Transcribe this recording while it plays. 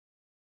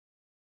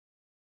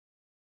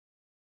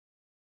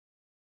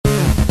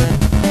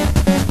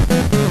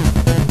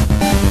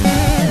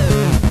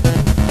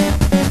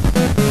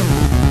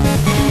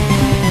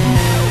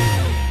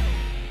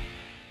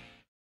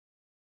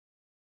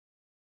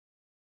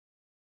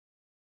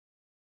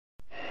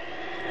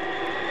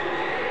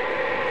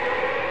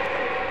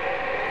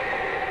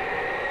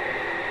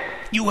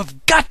You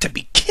have got to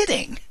be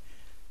kidding!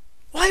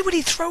 Why would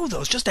he throw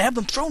those just to have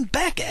them thrown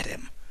back at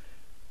him?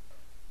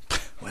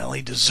 Well,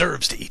 he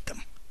deserves to eat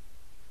them.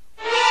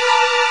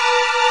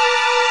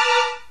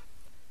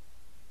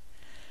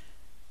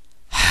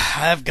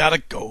 I've got to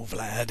go,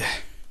 Vlad.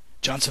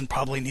 Johnson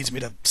probably needs me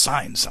to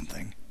sign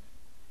something.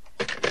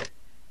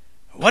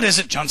 What is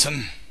it,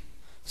 Johnson?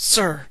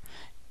 Sir,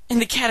 in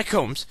the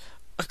catacombs,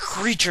 a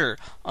creature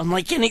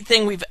unlike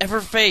anything we've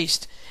ever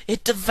faced.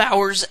 It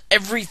devours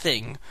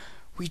everything.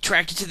 We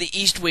tracked it to the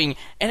east wing,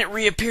 and it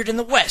reappeared in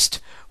the west.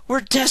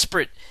 We're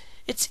desperate.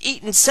 It's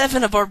eaten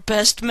 7 of our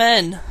best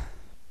men.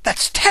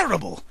 That's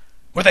terrible.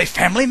 Were they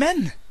family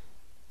men?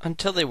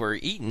 Until they were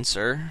eaten,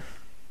 sir.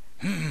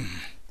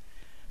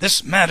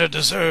 This matter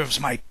deserves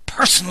my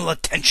personal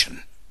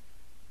attention.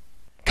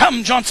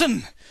 Come,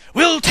 Johnson.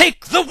 We'll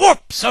take the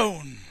warp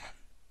zone.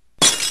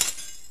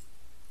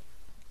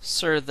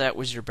 Sir, that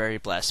was your Berry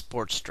Blast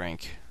sports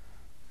drink.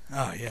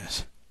 Ah,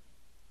 yes.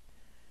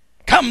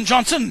 Come,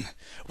 Johnson.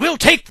 We'll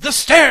take the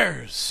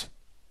stairs.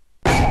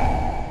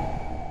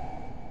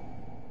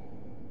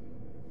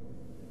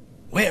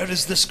 Where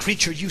is this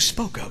creature you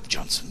spoke of,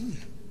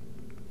 Johnson?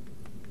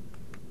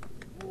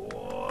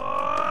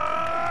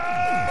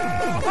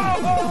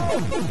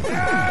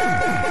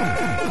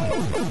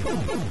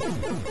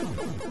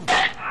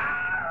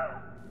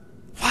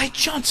 Why,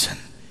 Johnson,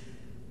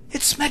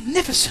 it's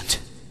magnificent.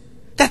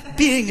 That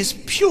being is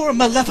pure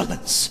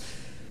malevolence,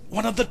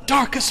 one of the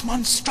darkest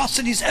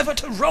monstrosities ever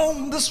to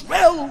roam this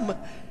realm.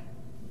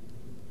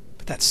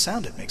 But that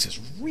sound it makes is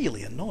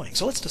really annoying,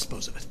 so let's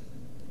dispose of it.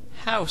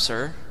 How,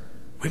 sir?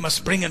 We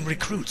must bring in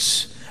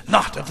recruits,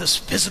 not of this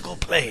physical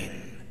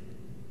plane.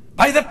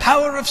 By the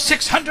power of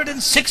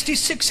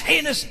 666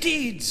 heinous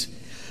deeds,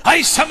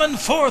 I summon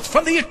forth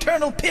from the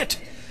eternal pit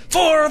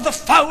 4 of the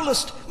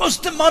foulest,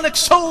 most demonic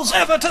souls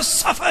ever to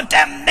suffer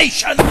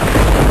damnation.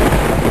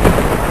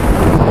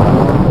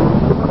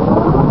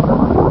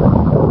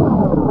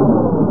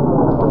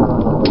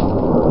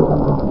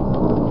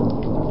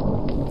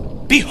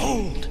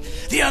 Behold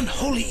the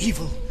unholy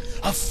evil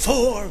of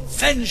 4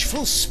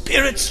 vengeful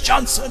spirits,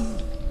 Johnson.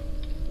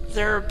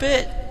 They're a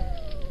bit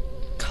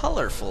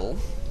colorful.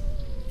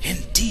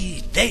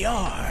 Indeed they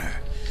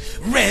are.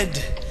 Red,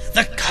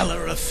 the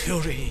color of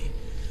fury.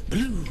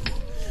 Blue,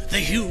 the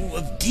hue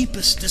of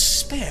deepest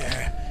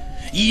despair.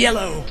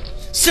 Yellow,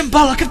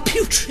 symbolic of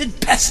putrid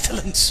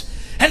pestilence.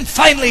 And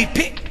finally,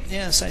 pink.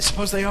 Yes, I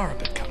suppose they are a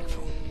bit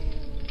colorful.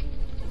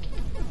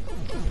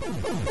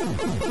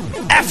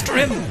 After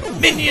him,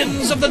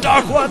 minions of the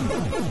Dark One.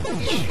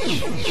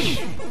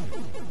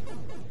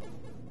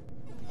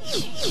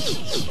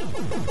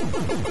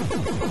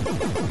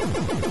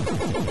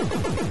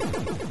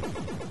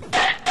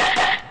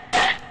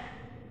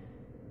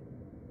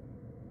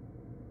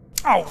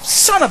 Oh,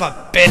 son of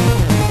a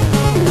bitch!